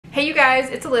Hey you guys,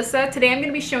 it's Alyssa. Today I'm going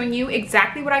to be showing you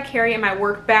exactly what I carry in my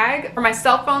work bag. From my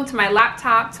cell phone to my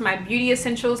laptop to my beauty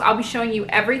essentials, I'll be showing you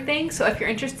everything. So if you're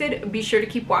interested, be sure to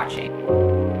keep watching.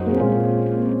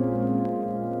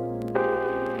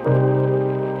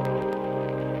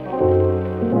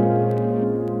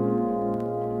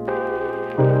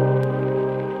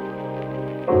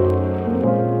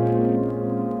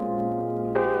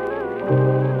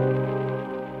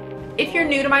 If you're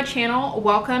new to my channel,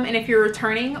 welcome, and if you're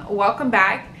returning, welcome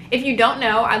back. If you don't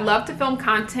know, I love to film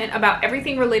content about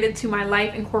everything related to my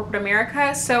life in corporate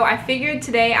America, so I figured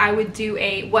today I would do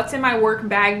a what's in my work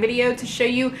bag video to show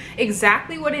you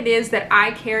exactly what it is that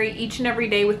I carry each and every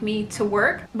day with me to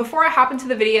work. Before I hop into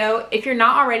the video, if you're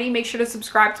not already, make sure to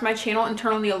subscribe to my channel and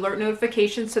turn on the alert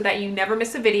notifications so that you never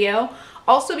miss a video.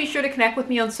 Also, be sure to connect with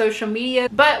me on social media.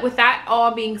 But with that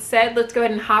all being said, let's go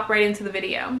ahead and hop right into the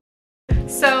video.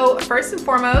 So first and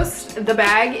foremost, the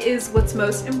bag is what's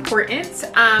most important,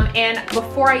 and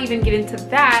before I even get into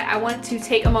that, I want to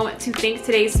take a moment to thank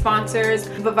today's sponsors,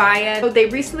 VIVAIA. So they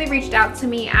recently reached out to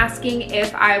me asking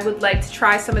if I would like to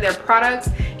try some of their products,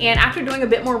 and after doing a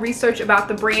bit more research about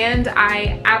the brand,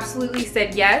 I absolutely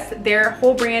said yes. Their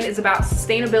whole brand is about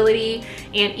sustainability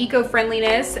and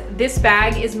eco-friendliness. This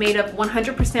bag is made of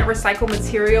 100% recycled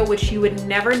material, which you would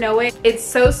never know it. It's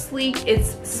so sleek,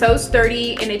 it's so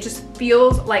sturdy, and it just feels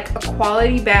like a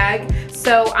quality bag.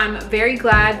 So I'm very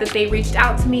glad that they reached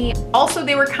out to me. Also,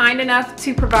 they were kind enough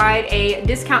to provide a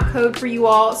discount code for you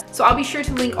all. So I'll be sure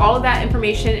to link all of that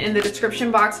information in the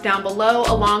description box down below,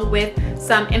 along with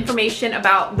some information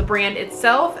about the brand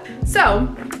itself.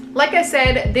 So, like I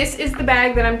said, this is the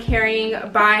bag that I'm carrying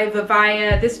by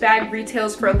VIVAIA. This bag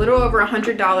retails for a little over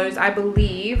 $100, I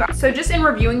believe. So just in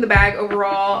reviewing the bag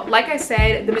overall, like I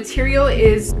said, the material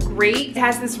is great. It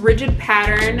has this rigid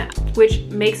pattern, which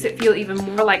makes it feel even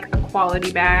more like a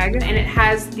quality bag. And it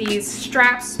has these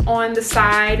straps on the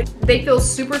side. They feel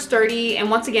super sturdy. And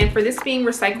once again, for this being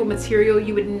recycled material,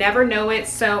 you would never know it.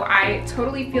 So I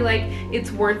totally feel like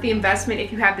it's worth the investment if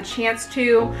you have the chance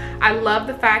to. I love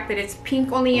the fact that it's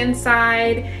pink on the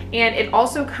inside, and it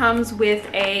also comes with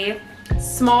a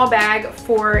small bag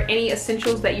for any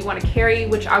essentials that you want to carry,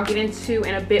 which I'll get into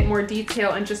in a bit more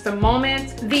detail in just a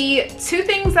moment. The two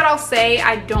things that I'll say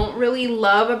I don't really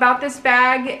love about this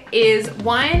bag is,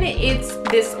 one, it's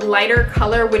this lighter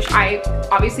color, which I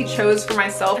obviously chose for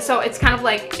myself. So it's kind of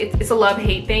like, it's a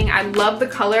love-hate thing. I love the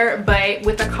color, but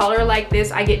with a color like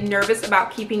this, I get nervous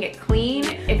about keeping it clean.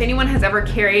 If anyone has ever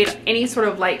carried any sort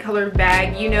of light colored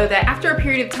bag, you know that after a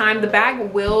period of time, the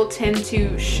bag will tend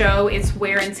to show its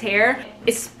wear and tear,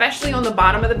 especially on the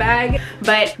bottom of the bag.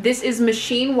 But this is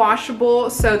machine washable,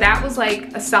 so that was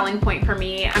like a selling point for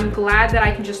me. I'm glad that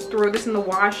I can just throw this in the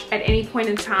wash at any point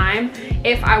in time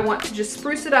if I want to just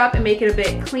spruce it up and make it a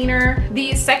bit cleaner.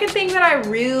 The second thing that I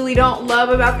really don't love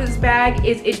about this bag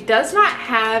is it does not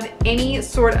have any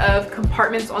sort of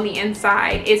compartments on the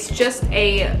inside. It's just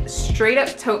a straight up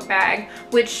tote bag,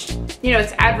 which, you know,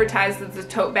 it's advertised as a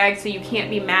tote bag, so you can't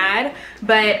be mad.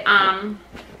 But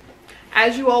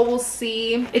as you all will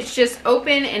see, it's just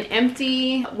open and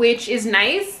empty, which is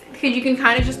nice because you can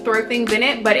kind of just throw things in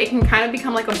it, but it can kind of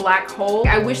become like a black hole.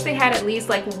 I wish they had at least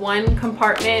like one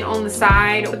compartment on the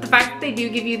side, but the fact that they do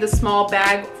give you the small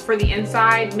bag for the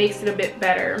inside makes it a bit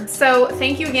better. So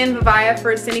thank you again, VIVAIA,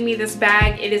 for sending me this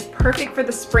bag. It is perfect for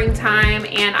the springtime,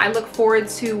 and I look forward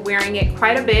to wearing it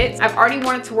quite a bit. I've already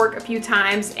worn it to work a few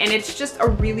times, and it's just a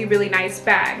really, really nice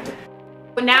bag.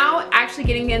 But now, actually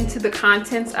getting into the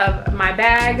contents of my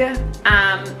bag,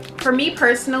 for me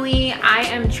personally, I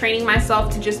am training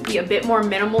myself to just be a bit more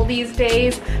minimal these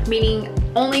days, meaning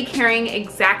only carrying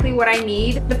exactly what I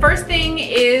need. The first thing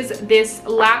is this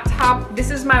laptop. This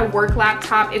is my work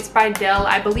laptop. It's by Dell.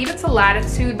 I believe it's a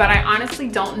Latitude, but I honestly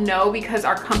don't know because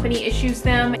our company issues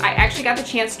them. I actually got the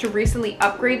chance to recently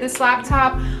upgrade this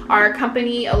laptop. Our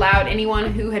company allowed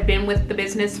anyone who had been with the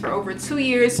business for over 2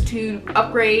 years to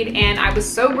upgrade, and I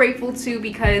was so grateful to,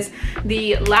 because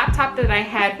the laptop that I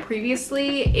had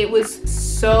previously, it was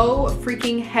so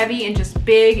freaking heavy and just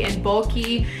big and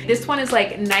bulky. This one is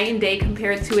like night and day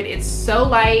compared to it. It's so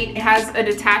light. It has a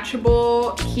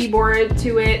detachable keyboard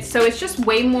to it, so it's just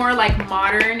way more like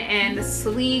modern and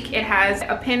sleek. It has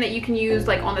a pen that you can use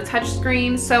like on the touch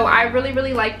screen, so I really,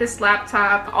 really like this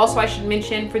laptop. Also, I should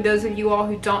mention, for those of you all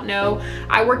who don't know,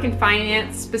 I work in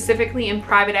finance, specifically in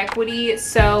private equity,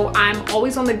 so I'm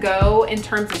always on the go in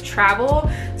terms of travel.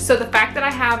 So the fact that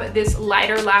I have this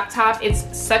lighter laptop, it's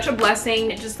such a blessing.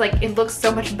 it just like, it looks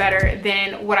so much better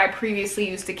than what I previously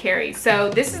used to carry. So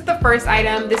this is the first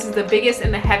item. This is the biggest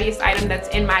and the heaviest item that's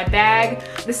in my bag.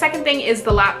 The second thing is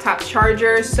the laptop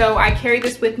charger. So I carry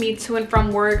this with me to and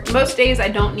from work. Most days I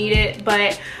don't need it,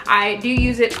 but I do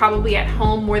use it probably at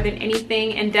home more than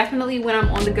anything, and definitely when I'm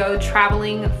on the go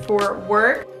traveling for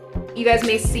work. You guys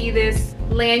may see this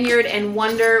lanyard and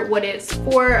wonder what it's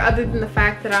for, other than the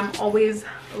fact that I'm always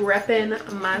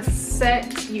repping my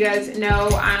set. You guys know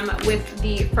I'm with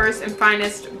the first and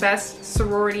finest, best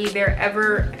sorority there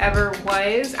ever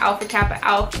was, Alpha Kappa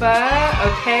Alpha,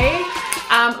 okay?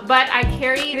 But I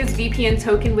carry this VPN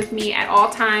token with me at all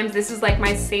times. This is like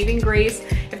my saving grace.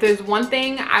 If there's one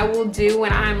thing I will do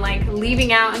when I'm like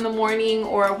leaving out in the morning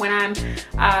or when I'm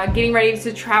getting ready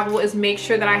to travel, is make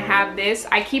sure that I have this.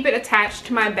 I keep it attached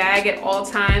to my bag at all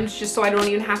times just so I don't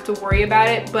even have to worry about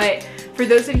it. But for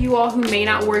those of you all who may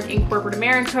not work in corporate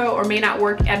America or may not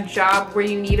work at a job where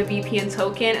you need a VPN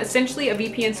token, essentially a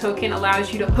VPN token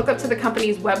allows you to hook up to the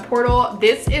company's web portal.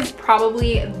 This is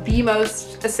probably the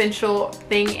most essential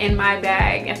thing in my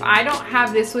bag. If I don't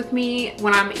have this with me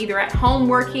when I'm either at home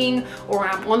working or when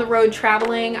I'm on the road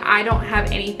traveling, I don't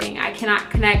have anything. I cannot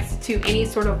connect to any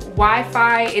sort of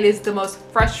Wi-Fi. It is the most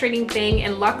frustrating thing,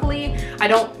 and luckily I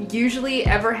don't usually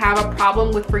ever have a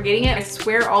problem with forgetting it. I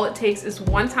swear all it takes is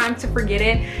one time to forget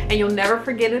it and you'll never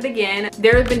forget it again.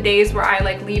 There have been days where I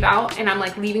like leave out and I'm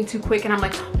like leaving too quick and I'm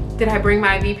like, did I bring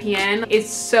my VPN? It's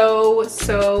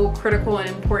so critical and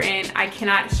important. I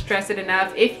cannot stress it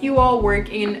enough. If you all work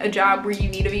in a job where you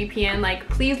need a VPN, like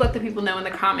please let the people know in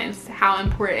the comments how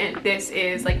important this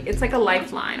is. Like it's like a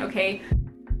lifeline, okay?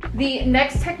 The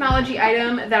next technology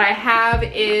item that I have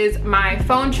is my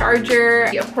phone charger.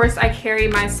 Of course, I carry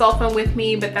my cell phone with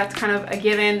me, but that's kind of a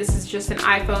given. This is just an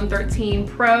iPhone 13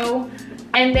 Pro.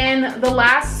 And then the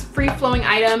last free-flowing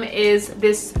item is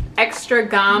this extra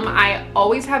gum. I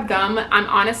always have gum. I'm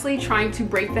honestly trying to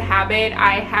break the habit.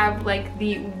 I have like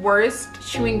the worst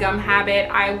chewing gum habit.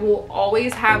 I will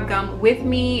always have gum with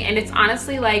me, and it's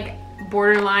honestly like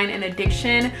borderline an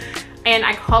addiction. And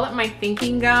I call it my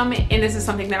thinking gum, and this is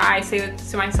something that I say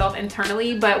to myself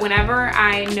internally, but whenever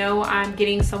I know I'm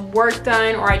getting some work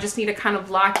done or I just need to kind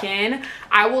of lock in,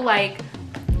 I will like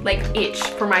itch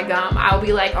for my gum. I'll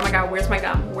be like, oh my god, where's my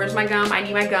gum? Where's my gum? I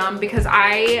need my gum. Because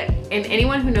and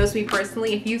anyone who knows me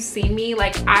personally, if you've seen me,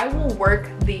 like I will work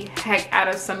the heck out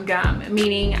of some gum,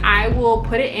 meaning I will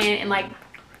put it in and like,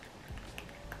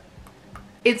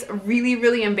 it's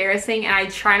really embarrassing, and I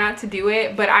try not to do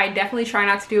it, but I definitely try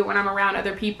not to do it when I'm around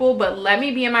other people. But let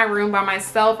me be in my room by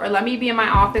myself, or let me be in my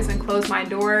office and close my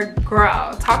door,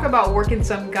 girl, talk about working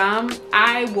some gum.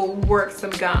 I will work some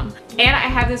gum. And I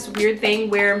have this weird thing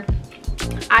where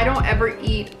I don't ever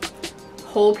eat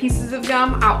whole pieces of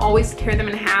gum. I'll always tear them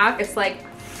in half. It's like,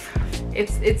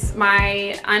 it's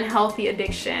my unhealthy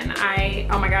addiction.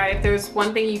 Oh my god, if there's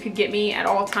one thing you could get me at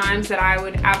all times that I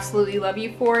would absolutely love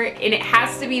you for, and it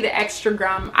has to be the extra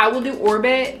gum. I will do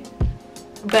Orbit,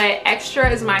 but extra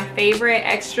is my favorite.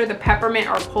 Extra, the peppermint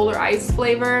or polar ice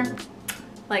flavor,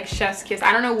 like chef's kiss.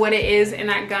 I don't know what it is in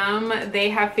that gum. They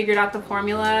have figured out the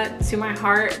formula to my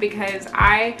heart, because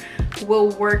I will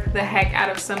work the heck out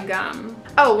of some gum.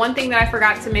 Oh, one thing that I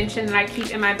forgot to mention that I keep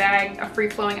in my bag, a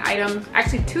free-flowing item.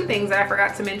 Actually, two things that I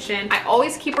forgot to mention. I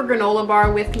always keep a granola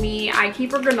bar with me. I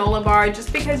keep a granola bar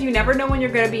just because you never know when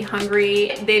you're gonna be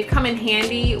hungry. They've come in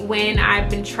handy when I've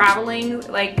been traveling.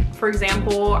 Like, for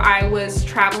example, I was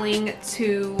traveling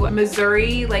to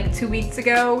Missouri like 2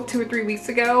 or 3 weeks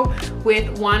ago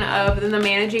with one of the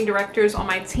managing directors on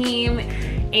my team,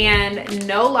 and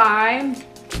no lie,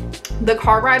 the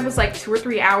car ride was like 2 or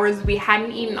 3 hours. We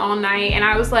hadn't eaten all night, and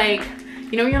I was like,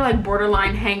 you know, when you're like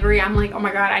borderline hangry, I'm like, oh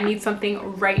my god, I need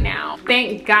something right now.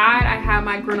 Thank god I have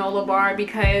my granola bar,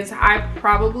 because I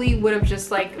probably would have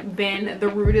just like been the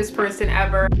rudest person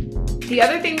ever. The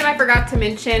other thing that I forgot to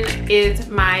mention is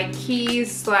my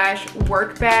keys /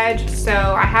 work badge. So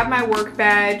I have my work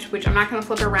badge, which I'm not gonna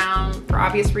flip around for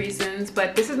obvious reasons,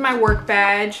 but this is my work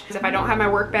badge. If I don't have my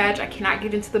work badge, I cannot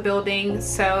get into the building.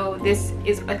 So this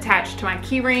is attached to my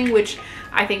key ring, which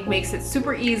I think makes it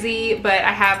super easy. But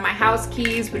I have my house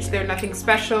keys, which they're nothing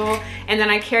special. And then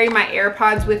I carry my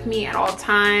AirPods with me at all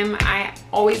time. I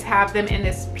always have them in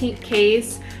this pink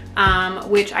case.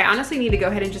 Which I honestly need to go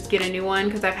ahead and just get a new one,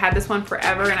 because I've had this one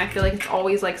forever and I feel like it's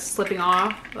always like slipping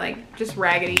off, like just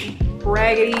raggedy. But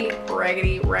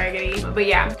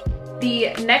yeah,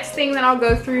 the next thing that I'll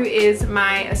go through is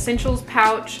my essentials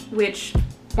pouch, which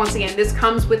once again, this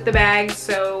comes with the bag,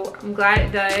 so I'm glad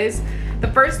it does.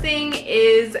 The first thing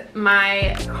is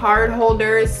my card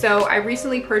holder. So I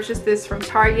recently purchased this from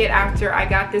Target after I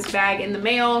got this bag in the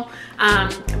mail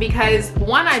because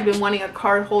one, I've been wanting a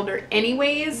card holder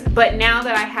anyways, but now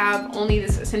that I have only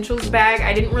this essentials bag,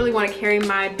 I didn't really want to carry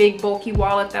my big bulky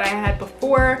wallet that I had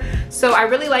before. So I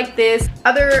really like this.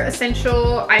 Other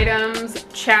essential items,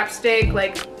 chapstick,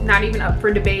 like not even up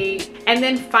for debate. And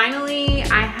then finally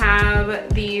I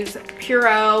have these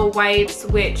Purell wipes,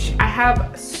 which I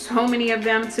have so many of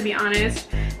them, to be honest.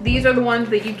 These are the ones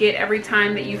that you get every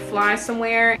time that you fly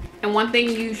somewhere. And one thing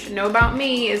you should know about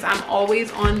me is I'm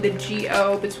always on the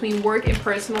GO between work and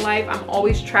personal life. I'm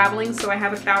always traveling, so I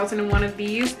have 1,001 of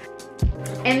these.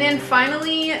 And then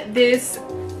finally, this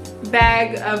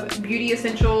bag of beauty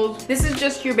essentials. This is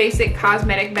just your basic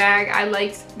cosmetic bag. I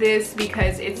liked this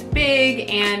because it's big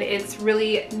and it's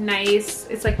really nice.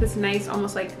 It's like this nice,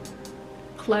 almost like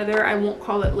pleather. I won't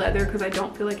call it leather because I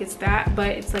don't feel like it's that, but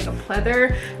it's like a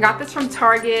pleather. Got this from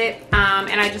Target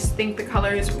and I just think the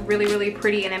color is really, really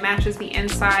pretty and it matches the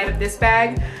inside of this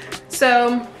bag.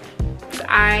 So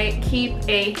I keep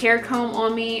a hair comb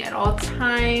on me at all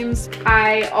times.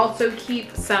 I also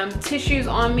keep some tissues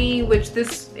on me, which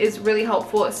this is really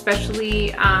helpful, especially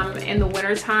in the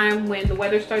winter time when the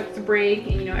weather starts to break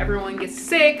and, you know, everyone gets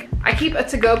sick. I keep a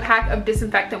to-go pack of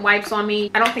disinfectant wipes on me.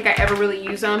 I don't think I ever really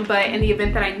use them, but in the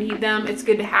event that I need them, it's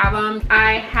good to have them.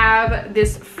 I have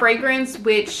this fragrance,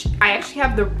 which I actually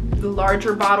have the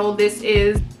larger bottle. This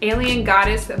is Alien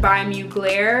Goddess by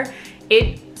Mugler.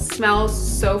 It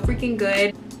smells so freaking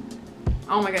good.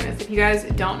 Oh my goodness, if you guys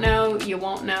don't know, you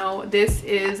won't know. This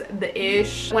is the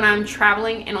ish. When I'm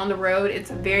traveling and on the road,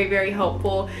 it's very, very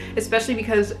helpful, especially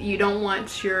because you don't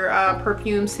want your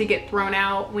perfumes to get thrown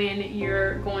out when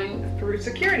you're going through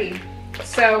security.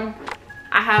 So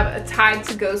I have a Tide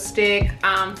to Go stick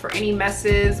for any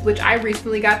messes, which I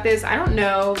recently got this. I don't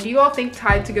know, do you all think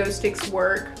Tide to Go sticks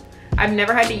work? I've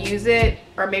never had to use it,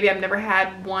 or maybe I've never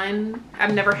had one.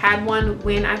 I've never had one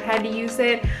when I've had to use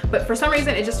it, but for some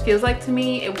reason it just feels like to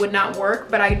me it would not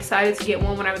work. But I decided to get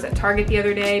one when I was at Target the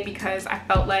other day because I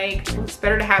felt like it's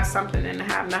better to have something than to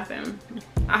have nothing.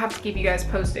 I'll have to keep you guys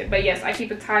posted. But yes, I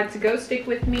keep a Tide to Go stick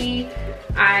with me.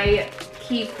 I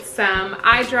keep some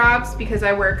eye drops because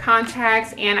I wear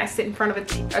contacts and I sit in front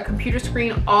of a computer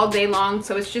screen all day long,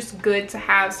 so it's just good to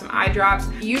have some eye drops.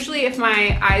 Usually if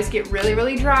my eyes get really,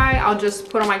 really dry, I'll just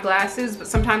put on my glasses, but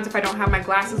sometimes if I don't have my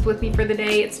glasses with me for the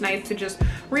day, it's nice to just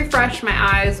refresh my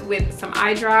eyes with some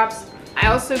eye drops. I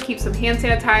also keep some hand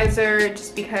sanitizer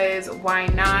just because why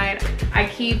not? I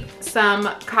keep some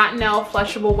Cottonelle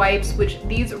flushable wipes, which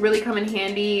these really come in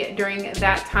handy during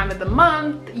that time of the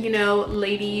month, you know,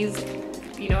 ladies.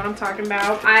 You know what I'm talking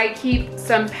about. I keep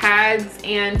some pads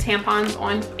and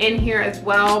tampons in here as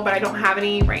well, but I don't have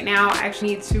any right now. I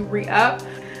actually need to re-up.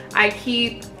 I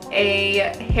keep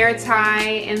a hair tie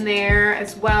in there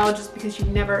as well, just because you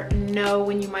never know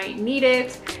when you might need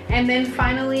it. And then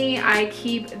finally, I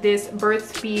keep this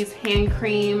Burt's Bees hand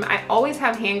cream. I always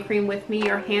have hand cream with me,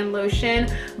 or hand lotion,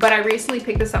 but I recently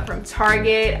picked this up from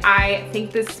Target. I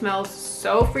think this smells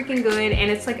so freaking good, and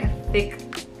it's like a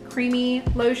thick, creamy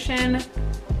lotion.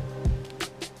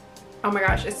 Oh my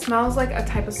gosh, it smells like a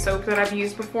type of soap that I've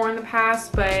used before in the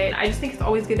past, but I just think it's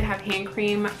always good to have hand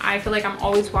cream. I feel like I'm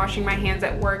always washing my hands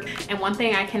at work, and one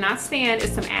thing I cannot stand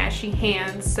is some ashy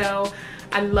hands, so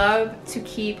I love to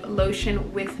keep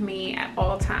lotion with me at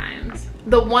all times.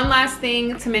 The one last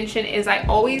thing to mention is I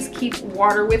always keep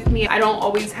water with me. I don't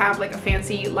always have like a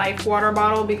fancy Life water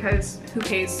bottle because who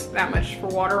pays that much for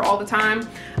water all the time?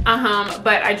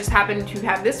 But I just happen to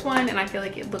have this one, and I feel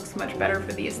like it looks much better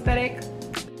for the aesthetic.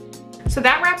 So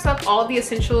that wraps up all of the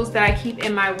essentials that I keep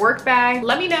in my work bag.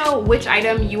 Let me know which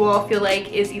item you all feel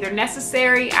like is either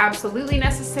necessary, absolutely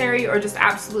necessary, or just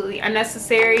absolutely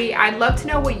unnecessary. I'd love to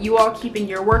know what you all keep in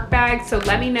your work bag, so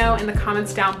let me know in the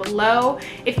comments down below.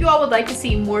 If you all would like to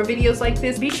see more videos like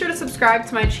this, be sure to subscribe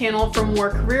to my channel for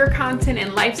more career content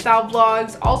and lifestyle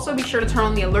vlogs. Also, be sure to turn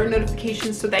on the alert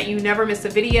notifications so that you never miss a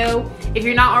video. If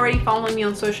you're not already following me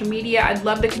on social media, I'd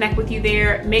love to connect with you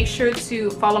there. Make sure to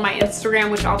follow my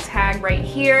Instagram, which I'll tag right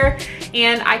here,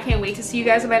 and I can't wait to see you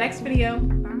guys in my next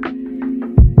video.